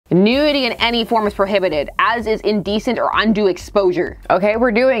Nudity in any form is prohibited, as is indecent or undue exposure. Okay,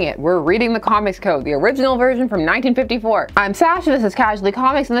 we're doing it. We're reading the comics code, the original version from 1954. I'm Sash, and this is Casually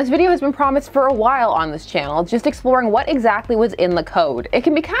Comics, and this video has been promised for a while on this channel, just exploring what exactly was in the code. It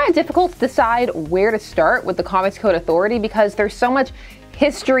can be kind of difficult to decide where to start with the Comics Code Authority because there's so much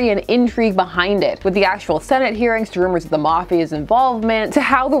history and intrigue behind it, with the actual Senate hearings to rumors of the Mafia's involvement, to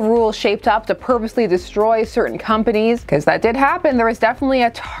how the rules shaped up to purposely destroy certain companies, because that did happen. There was definitely a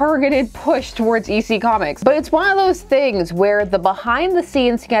targeted push towards EC Comics. But it's one of those things where the behind the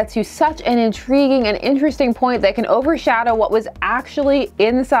scenes gets to such an intriguing and interesting point that can overshadow what was actually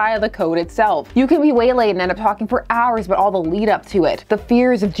inside of the code itself. You can be waylaid and end up talking for hours about all the lead up to it. The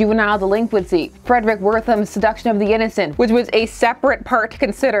fears of juvenile delinquency, Frederick Wertham's seduction of the innocent, which was a separate part to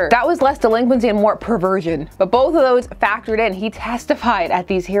consider. That was less delinquency and more perversion. But both of those factored in. He testified at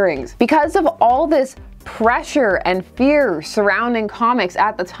these hearings. Because of all this pressure and fear surrounding comics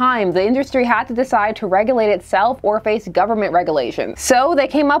at the time, the industry had to decide to regulate itself or face government regulation. So they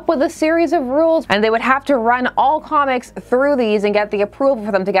came up with a series of rules, and they would have to run all comics through these and get the approval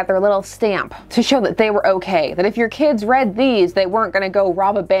for them to get their little stamp to show that they were okay. That if your kids read these, they weren't going to go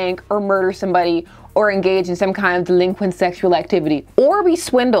rob a bank or murder somebody or engage in some kind of delinquent sexual activity, or be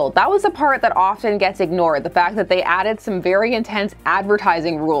swindled. That was the part that often gets ignored, the fact that they added some very intense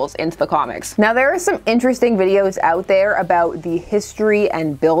advertising rules into the comics. Now, there are some interesting videos out there about the history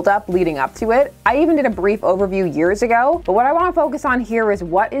and build-up leading up to it. I even did a brief overview years ago, but what I want to focus on here is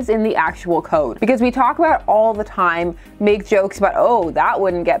what is in the actual code. Because we talk about it all the time, make jokes about, oh, that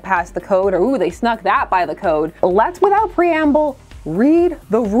wouldn't get past the code, or ooh, they snuck that by the code. Let's, without preamble, read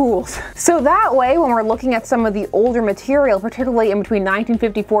the rules. So that way, when we're looking at some of the older material, particularly in between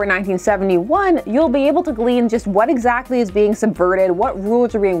 1954 and 1971, you'll be able to glean just what exactly is being subverted, what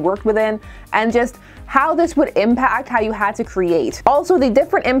rules are being worked within, and just how this would impact how you had to create. Also, the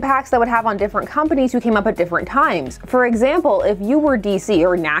different impacts that would have on different companies who came up at different times. For example, if you were DC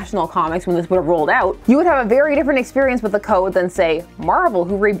or National Comics when this would have rolled out, you would have a very different experience with the code than, say, Marvel,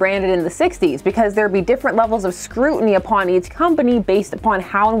 who rebranded in the 60s, because there'd be different levels of scrutiny upon each company based upon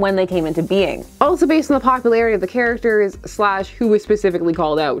how and when they came into being. Also based on the popularity of the characters / who was specifically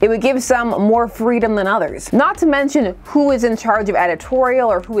called out. It would give some more freedom than others. Not to mention who is in charge of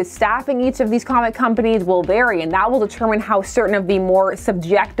editorial or who is staffing each of these comic companies will vary, and that will determine how certain of the more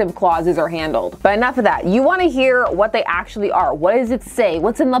subjective clauses are handled. But enough of that. You want to hear what they actually are. What does it say?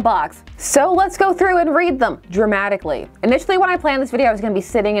 What's in the box? So let's go through and read them dramatically. Initially, when I planned this video, I was going to be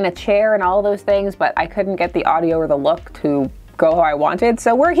sitting in a chair and all those things, but I couldn't get the audio or the look to go how I wanted,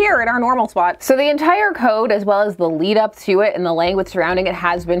 so we're here in our normal spot. So the entire code, as well as the lead up to it and the language surrounding it,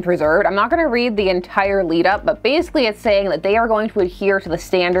 has been preserved. I'm not going to read the entire lead up, but basically it's saying that they are going to adhere to the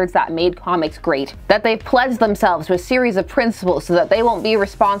standards that made comics great, that they've pledged themselves to a series of principles so that they won't be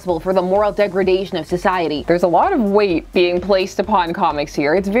responsible for the moral degradation of society. There's a lot of weight being placed upon comics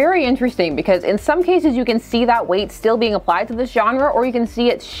here. It's very interesting because in some cases you can see that weight still being applied to this genre, or you can see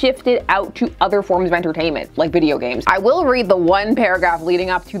it shifted out to other forms of entertainment, like video games. I will read the one paragraph leading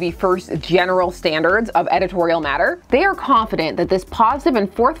up to the first general standards of editorial matter. They are confident that this positive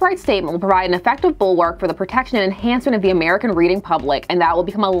and forthright statement will provide an effective bulwark for the protection and enhancement of the American reading public, and that will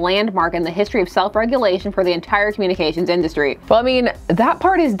become a landmark in the history of self-regulation for the entire communications industry. Well, I mean, that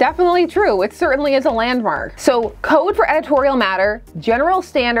part is definitely true. It certainly is a landmark. So, Code for Editorial Matter, General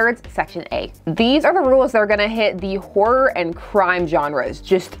Standards, Section A. These are the rules that are going to hit the horror and crime genres.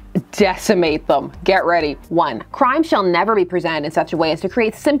 Just decimate them. Get ready. 1. Crime shall never be presented in such a way as to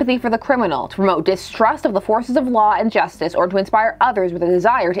create sympathy for the criminal, to promote distrust of the forces of law and justice, or to inspire others with a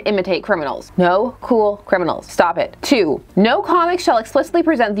desire to imitate criminals. No cool criminals. Stop it. 2. No comic shall explicitly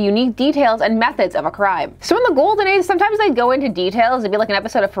present the unique details and methods of a crime. So in the golden age, sometimes they'd go into details. It'd be like an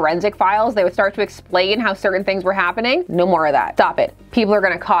episode of Forensic Files. They would start to explain how certain things were happening. No more of that. Stop it. People are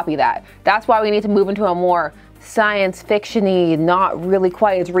going to copy that. That's why we need to move into a more science fiction-y, not really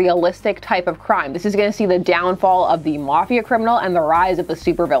quite as realistic type of crime. This is going to see the downfall of the mafia criminal and the rise of the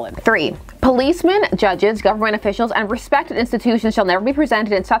supervillain. 3. Policemen, judges, government officials, and respected institutions shall never be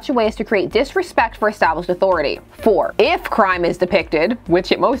presented in such a way as to create disrespect for established authority. 4. If crime is depicted,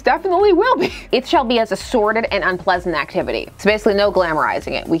 which it most definitely will be, it shall be as a sordid and unpleasant activity. So basically no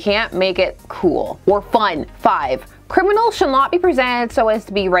glamorizing it. We can't make it cool or fun. 5. Criminals shall not be presented so as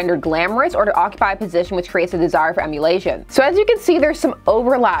to be rendered glamorous or to occupy a position which creates a desire for emulation. So as you can see, there's some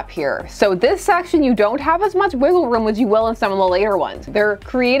overlap here. So this section, you don't have as much wiggle room as you will in some of the later ones. They're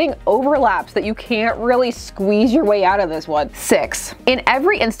creating overlaps that you can't really squeeze your way out of this one. 6. In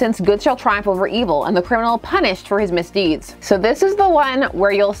every instance, good shall triumph over evil, and the criminal punished for his misdeeds. So this is the one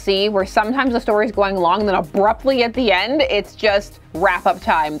where you'll see where sometimes the story is going along and then abruptly at the end, it's just wrap up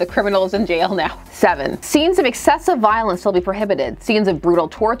time. The criminal is in jail now. 7. Scenes of excessive violence shall be prohibited. Scenes of brutal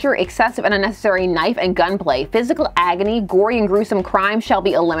torture, excessive and unnecessary knife and gunplay, physical agony, gory and gruesome crime shall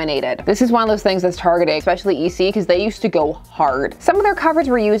be eliminated. This is one of those things that's targeting, especially EC, because they used to go hard. Some of their covers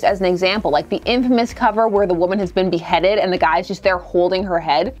were used as an example, like the infamous cover where the woman has been beheaded and the guy's just there holding her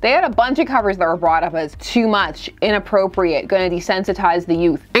head. They had a bunch of covers that were brought up as too much, inappropriate, gonna desensitize the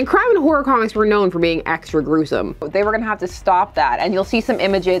youth. And crime and horror comics were known for being extra gruesome. They were gonna have to stop that, and you'll see some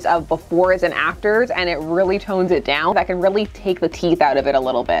images of befores and afters, and it really tones it down. That can really take the teeth out of it a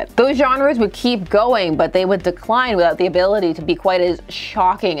little bit. Those genres would keep going, but they would decline without the ability to be quite as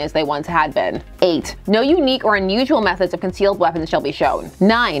shocking as they once had been. 8. No unique or unusual methods of concealed weapons shall be shown.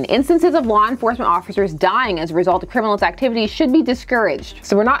 9. Instances of law enforcement officers dying as a result of criminals' activities should be discouraged.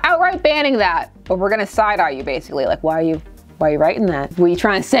 So we're not outright banning that, but we're gonna side-eye you basically, like why are you writing that? What are you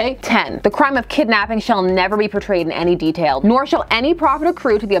trying to say? 10. The crime of kidnapping shall never be portrayed in any detail, nor shall any profit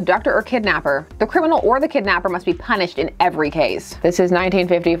accrue to the abductor or kidnapper. The criminal or the kidnapper must be punished in every case. This is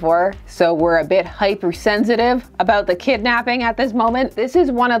 1954, so we're a bit hypersensitive about the kidnapping at this moment. This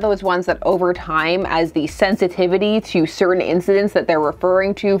is one of those ones that over time, as the sensitivity to certain incidents that they're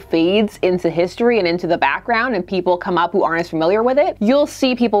referring to fades into history and into the background and people come up who aren't as familiar with it, you'll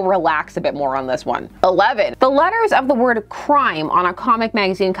see people relax a bit more on this one. 11. The letters of the word crime on a comic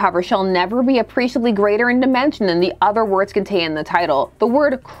magazine cover shall never be appreciably greater in dimension than the other words contained in the title. The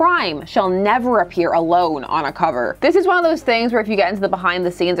word crime shall never appear alone on a cover. This is one of those things where if you get into the behind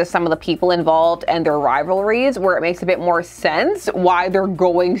the scenes of some of the people involved and their rivalries, where it makes a bit more sense why they're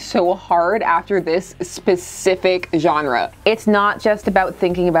going so hard after this specific genre. It's not just about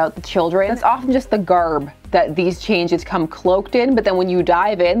thinking about the children. It's often just the garb that these changes come cloaked in, but then when you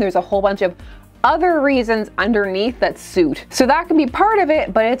dive in, there's a whole bunch of other reasons underneath that suit. So that can be part of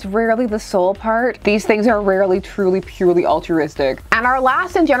it, but it's rarely the sole part. These things are rarely truly, purely altruistic. And our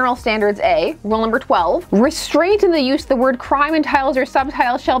last in general standards A, rule number 12, restraint in the use of the word crime in titles or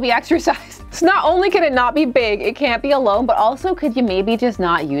subtitles shall be exercised. So not only can it not be big, it can't be alone, but also could you maybe just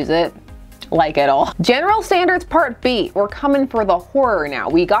not use it? Like at all. General standards part B, we're coming for the horror now.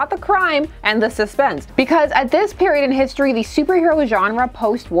 We got the crime and the suspense. Because at this period in history, the superhero genre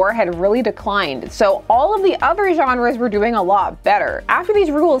post-war had really declined. So all of the other genres were doing a lot better. After these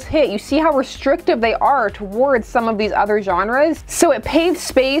rules hit, you see how restrictive they are towards some of these other genres. So it paved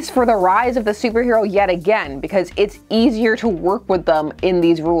space for the rise of the superhero yet again, because it's easier to work with them in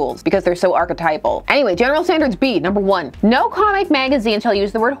these rules because they're so archetypal. Anyway, general standards B, number 1. No comic magazine shall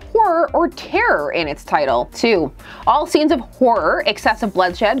use the word horror or terror in its title. 2. All scenes of horror, excessive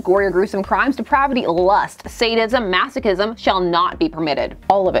bloodshed, gory or gruesome crimes, depravity, lust, sadism, masochism shall not be permitted.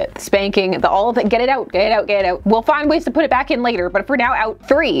 All of it. Spanking, all of it. Get it out, get it out, get it out. We'll find ways to put it back in later, but for now, out.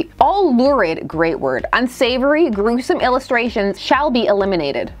 3. All lurid, great word, unsavory, gruesome illustrations shall be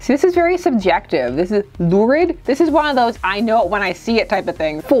eliminated. See, this is very subjective. This is lurid. This is one of those I know it when I see it type of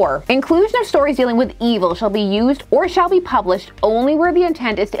thing. 4. Inclusion of stories dealing with evil shall be used or shall be published only where the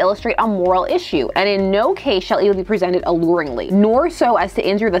intent is to illustrate a moral issue, and in no case shall evil be presented alluringly, nor so as to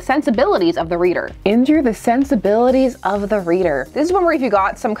injure the sensibilities of the reader. Injure the sensibilities of the reader. This is one where if you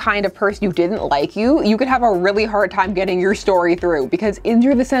got some kind of person who didn't like you, you could have a really hard time getting your story through, because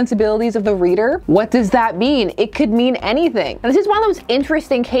injure the sensibilities of the reader? What does that mean? It could mean anything. And this is one of those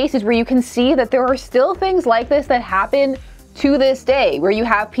interesting cases where you can see that there are still things like this that happen to this day, where you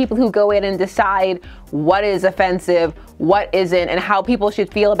have people who go in and decide what is offensive, what isn't, and how people should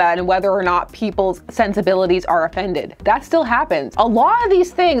feel about it, and whether or not people's sensibilities are offended. That still happens. A lot of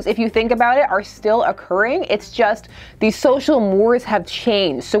these things, if you think about it, are still occurring. It's just these social mores have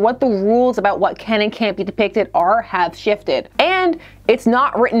changed. So what the rules about what can and can't be depicted have shifted. And it's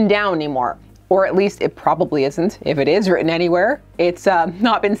not written down anymore. Or at least it probably isn't. If it is written anywhere, it's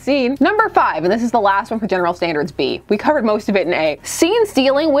not been seen. Number 5, and this is the last one for general standards B. We covered most of it in A. Scenes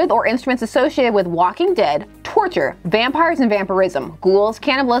dealing with or instruments associated with Walking Dead, torture, vampires and vampirism, ghouls,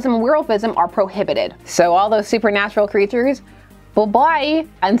 cannibalism, and werewolfism are prohibited. So all those supernatural creatures, bye-bye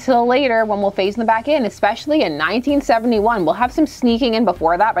until later when we'll phase them back in, especially in 1971. We'll have some sneaking in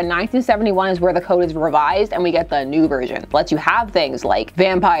before that, but 1971 is where the code is revised and we get the new version. Lets you have things like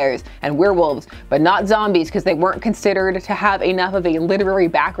vampires and werewolves, but not zombies because they weren't considered to have enough of a literary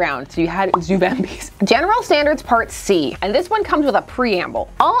background, so you had zombies. General standards part C, and this one comes with a preamble.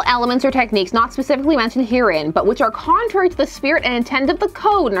 All elements or techniques not specifically mentioned herein, but which are contrary to the spirit and intent of the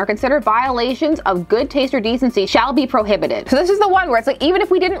code and are considered violations of good taste or decency shall be prohibited. So this is the one where it's like, even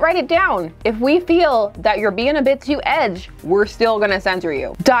if we didn't write it down, if we feel that you're being a bit too edge, we're still gonna censor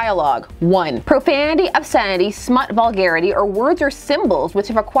you. Dialogue. 1. Profanity, obscenity, smut, vulgarity, or words or symbols which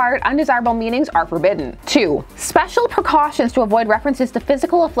have acquired undesirable meanings are forbidden. 2. Special precautions to avoid references to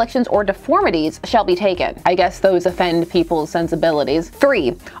physical afflictions or deformities shall be taken. I guess those offend people's sensibilities.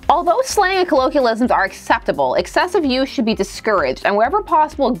 3. Although slang and colloquialisms are acceptable, excessive use should be discouraged, and wherever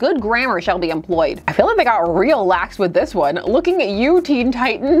possible, good grammar shall be employed. I feel like they got real lax with this one. Looking at you, Teen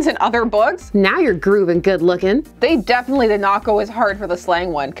Titans and other books. Now you're grooving good looking. They definitely did not go as hard for the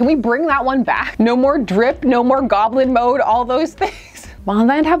slang one. Can we bring that one back? No more drip, no more goblin mode, all those things. Well,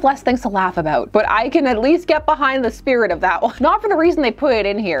 then I'd have less things to laugh about, but I can at least get behind the spirit of that one. Not for the reason they put it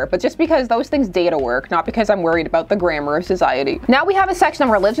in here, but just because those things data work, not because I'm worried about the grammar of society. Now we have a section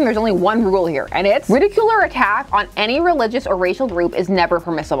on religion. There's only one rule here, and it's ridicule or attack on any religious or racial group is never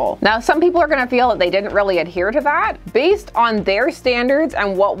permissible. Now, some people are gonna feel that they didn't really adhere to that. Based on their standards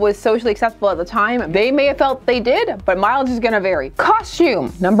and what was socially acceptable at the time, they may have felt they did, but mileage is gonna vary.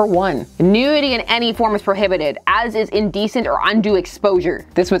 Costume. Number 1. Nudity in any form is prohibited, as is indecent or undue exposure.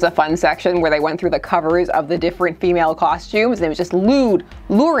 This was a fun section where they went through the covers of the different female costumes, and it was just lewd,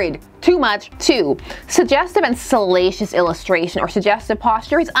 lurid, too much. 2. Suggestive and salacious illustration or suggestive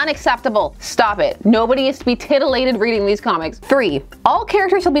posture is unacceptable. Stop it. Nobody is to be titillated reading these comics. 3. All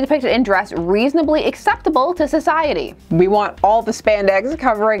characters shall be depicted in dress reasonably acceptable to society. We want all the spandex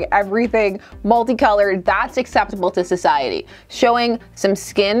covering everything multicolored. That's acceptable to society. Showing some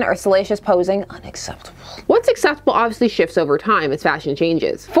skin or salacious posing, unacceptable. What's acceptable obviously shifts over time as fashion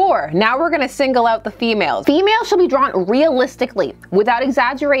changes. 4. Now we're going to single out the females. Females shall be drawn realistically, without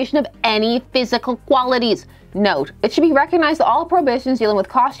exaggeration of any physical qualities. Note, it should be recognized that all prohibitions dealing with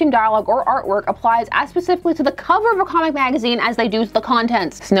costume, dialogue, or artwork applies as specifically to the cover of a comic magazine as they do to the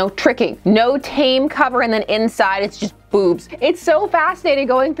contents. It's no tricking, no tame cover and then inside it's just boobs. It's so fascinating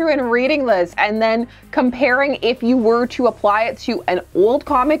going through and reading this and then comparing if you were to apply it to an old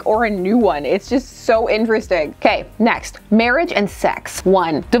comic or a new one. It's just so interesting. Okay, next, marriage and sex.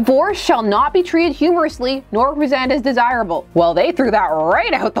 1. Divorce shall not be treated humorously nor presented as desirable. Well, they threw that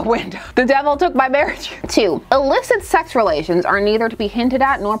right out the window. The devil took my marriage. 2. Illicit sex relations are neither to be hinted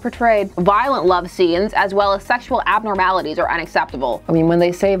at nor portrayed. Violent love scenes as well as sexual abnormalities are unacceptable. I mean, when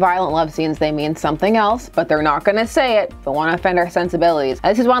they say violent love scenes, they mean something else, but they're not gonna say it. Don't want to offend our sensibilities.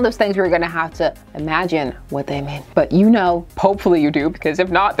 This is one of those things where you're going to have to imagine what they mean. But you know, hopefully you do, because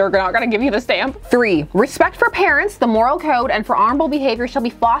if not, they're not going to give you the stamp. 3. Respect for parents, the moral code, and for honorable behavior shall be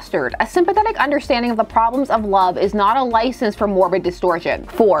fostered. A sympathetic understanding of the problems of love is not a license for morbid distortion.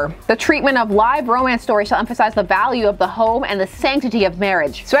 4. The treatment of live romance stories shall emphasize the value of the home and the sanctity of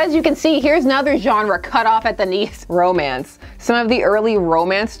marriage. So as you can see, here's another genre cut off at the knees. Romance. Some of the early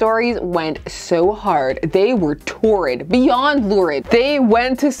romance stories went so hard. They were torrid, beyond lurid. They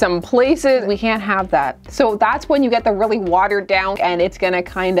went to some places we can't have that. So that's when you get the really watered down, and it's gonna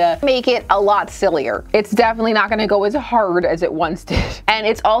kind of make it a lot sillier. It's definitely not gonna go as hard as it once did. And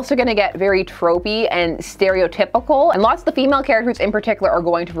it's also gonna get very tropey and stereotypical, and lots of the female characters in particular are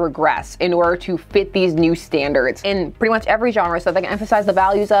going to regress in order to fit these new standards in pretty much every genre, so they can emphasize the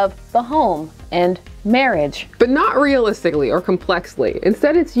values of the home and marriage. But not realistically or complexly.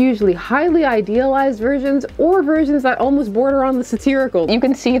 Instead, it's usually highly idealized versions or versions that almost border on the satirical. You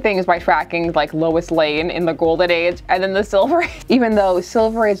can see things by tracking like Lois Lane in the Golden Age and then the Silver Age, even though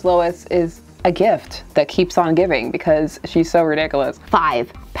Silver Age Lois is a gift that keeps on giving because she's so ridiculous.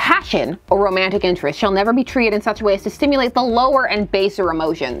 5. Passion or romantic interest shall never be treated in such a way as to stimulate the lower and baser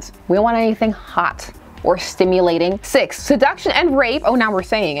emotions. We don't want anything hot or stimulating. 6. Seduction and rape, oh now we're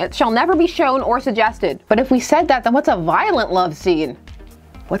saying it, shall never be shown or suggested. But if we said that, then what's a violent love scene?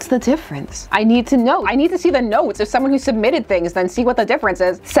 What's the difference? I need to know. I need to see the notes of someone who submitted things, then see what the difference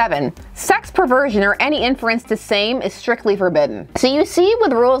is. 7. Sex perversion or any inference to same is strictly forbidden. So you see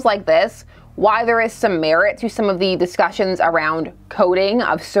with rules like this, why there is some merit to some of the discussions around coding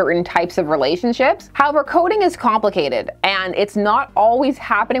of certain types of relationships. However, coding is complicated and it's not always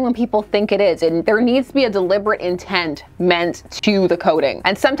happening when people think it is, and there needs to be a deliberate intent meant to the coding.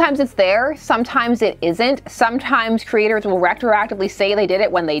 And sometimes it's there, sometimes it isn't. Sometimes creators will retroactively say they did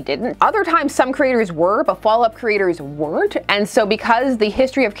it when they didn't. Other times some creators were, but follow-up creators weren't. And so because the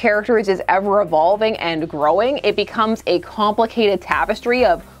history of characters is ever evolving and growing, it becomes a complicated tapestry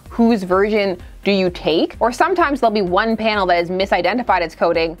of whose version do you take? Or sometimes there'll be one panel that is misidentified as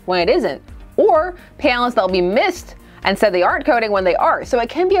coding when it isn't. Or panels that'll be missed and said they aren't coding when they are. So it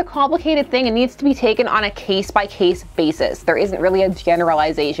can be a complicated thing and needs to be taken on a case-by-case basis. There isn't really a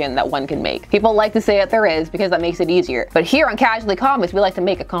generalization that one can make. People like to say that there is because that makes it easier. But here on Casually Comics, we like to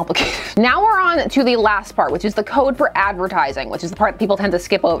make it complicated. Now we're on to the last part, which is the code for advertising, which is the part that people tend to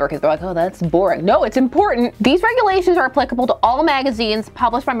skip over because they're like, oh, that's boring. No, it's important. These regulations are applicable to all magazines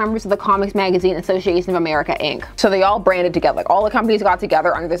published by members of the Comics Magazine Association of America, Inc. So they all branded together. Like all the companies got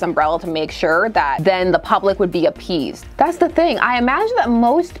together under this umbrella to make sure that then the public would be appeased. That's the thing. I imagine that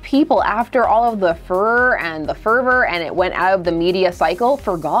most people, after all of the furor and the fervor and it went out of the media cycle,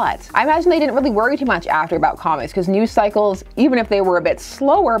 forgot. I imagine they didn't really worry too much after about comics because news cycles, even if they were a bit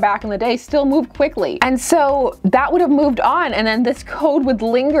slower back in the day, still moved quickly. And so that would have moved on and then this code would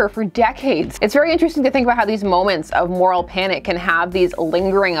linger for decades. It's very interesting to think about how these moments of moral panic can have these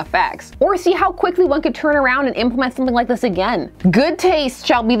lingering effects, or see how quickly one could turn around and implement something like this again. Good taste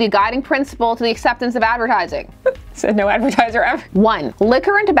shall be the guiding principle to the acceptance of advertising. Said no advertiser ever. 1.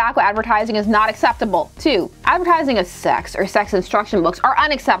 Liquor and tobacco advertising is not acceptable. 2. Advertising of sex or sex instruction books are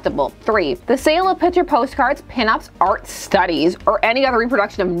unacceptable. 3. The sale of picture postcards, pinups, art studies, or any other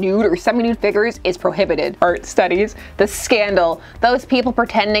reproduction of nude or semi-nude figures is prohibited. Art studies. The scandal. Those people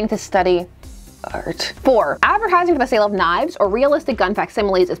pretending to study art. 4. Advertising for the sale of knives or realistic gun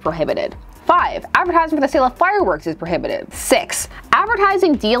facsimiles is prohibited. 5. Advertising for the sale of fireworks is prohibited. 6.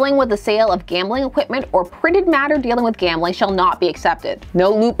 Advertising dealing with the sale of gambling equipment or printed matter dealing with gambling shall not be accepted.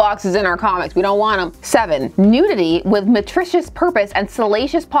 No loot boxes in our comics, we don't want them. 7. Nudity with meretricious purpose and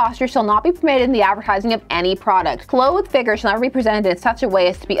salacious posture shall not be permitted in the advertising of any product. Clothed figures shall never be presented in such a way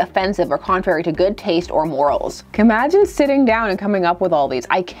as to be offensive or contrary to good taste or morals. Can you imagine sitting down and coming up with all these?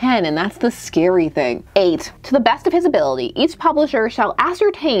 I can, and that's the scary thing. 8. To the best of his ability, each publisher shall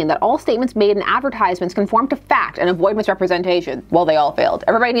ascertain that all statements made in advertisements conform to fact and avoid misrepresentation. Well, they all failed.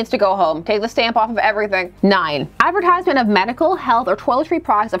 Everybody needs to go home. Take the stamp off of everything. 9. Advertisement of medical, health, or toiletry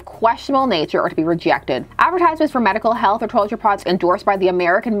products of questionable nature are to be rejected. Advertisements for medical, health, or toiletry products endorsed by the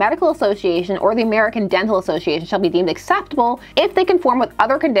American Medical Association or the American Dental Association shall be deemed acceptable if they conform with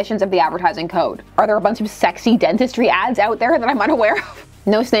other conditions of the advertising code. Are there a bunch of sexy dentistry ads out there that I'm unaware of?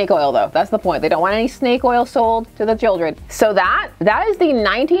 No snake oil though, that's the point. They don't want any snake oil sold to the children. So that is the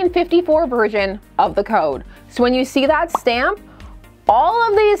 1954 version of the code. So when you see that stamp, all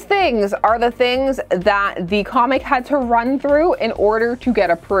of these things are the things that the comic had to run through in order to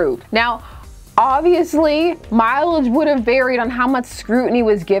get approved. Now, obviously, mileage would have varied on how much scrutiny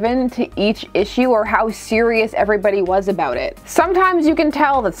was given to each issue or how serious everybody was about it. Sometimes you can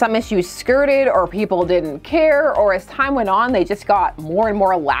tell that some issues skirted or people didn't care, or as time went on, they just got more and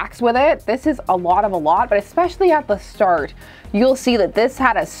more lax with it. This is a lot, but especially at the start, you'll see that this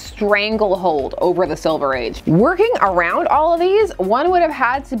had a stranglehold over the Silver Age. Working around all of these, one would have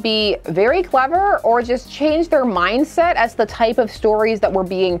had to be very clever or just change their mindset as the type of stories that were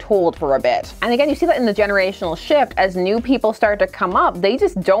being told for a bit. And again, you see that in the generational shift, as new people start to come up, they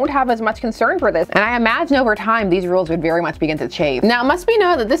just don't have as much concern for this. And I imagine over time, these rules would very much begin to change. Now, it must be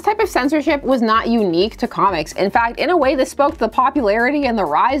known that this type of censorship was not unique to comics. In fact, in a way, this spoke to the popularity and the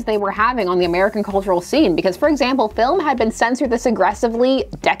rise they were having on the American cultural scene. Because, for example, film had been censored this aggressively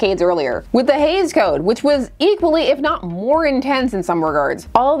decades earlier with the Hays Code, which was equally, if not more intense in some regards.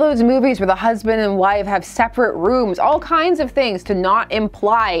 All those movies where the husband and wife have separate rooms, all kinds of things to not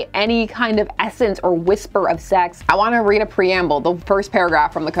imply any kind of essence or whisper of sex. I want to read a preamble, the first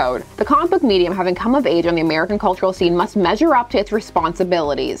paragraph from the code. The comic book medium, having come of age on the American cultural scene, must measure up to its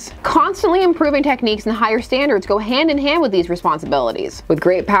responsibilities. Constantly improving techniques and higher standards go hand in hand with these responsibilities. With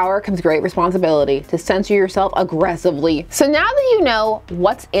great power comes great responsibility to censor yourself aggressively. So now that you know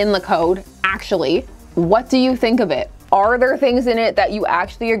what's in the code, actually, what do you think of it? Are there things in it that you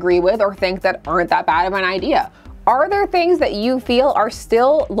actually agree with or think that aren't that bad of an idea? Are there things that you feel are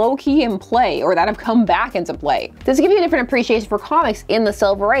still low-key in play or that have come back into play? Does it give you a different appreciation for comics in the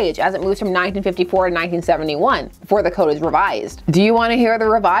Silver Age as it moves from 1954 to 1971 before the code is revised? Do you want to hear the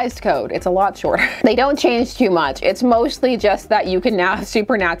revised code? It's a lot shorter. They don't change too much. It's mostly just that you can now have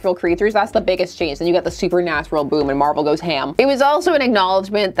supernatural creatures. That's the biggest change. Then you get the supernatural boom and Marvel goes ham. It was also an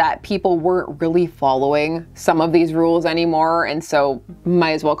acknowledgement that people weren't really following some of these rules anymore, and so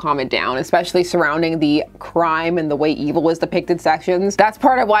might as well calm it down, especially surrounding the crime and the way evil was depicted sections. That's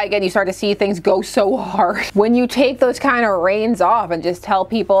part of why, again, you start to see things go so hard. When you take those kind of reins off and just tell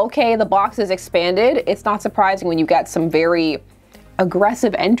people, okay, the box is expanded, it's not surprising when you get some very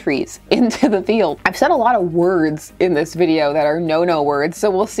aggressive entries into the field. I've said a lot of words in this video that are no-no words,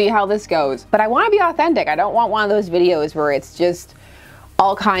 so we'll see how this goes. But I want to be authentic. I don't want one of those videos where it's just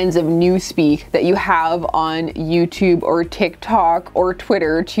all kinds of newspeak that you have on YouTube or TikTok or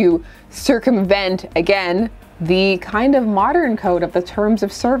Twitter to circumvent, again, the kind of modern code of the terms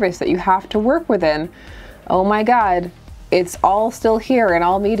of service that you have to work within, oh my God, it's all still here in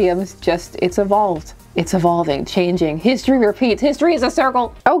all mediums, just it's evolved. It's evolving, changing. History repeats. History is a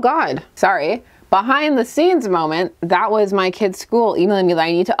circle. Oh God, sorry. Behind the scenes moment, that was my kid's school emailing me that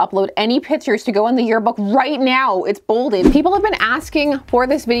I need to upload any pictures to go in the yearbook right now. It's bolded. People have been asking for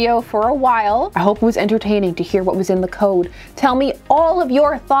this video for a while. I hope it was entertaining to hear what was in the code. Tell me all of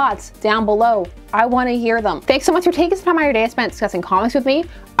your thoughts down below. I want to hear them. Thanks so much for taking some time out of your day spent discussing comics with me.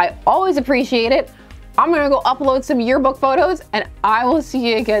 I always appreciate it. I'm gonna go upload some yearbook photos and I will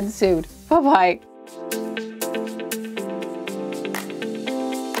see you again soon. Bye-bye.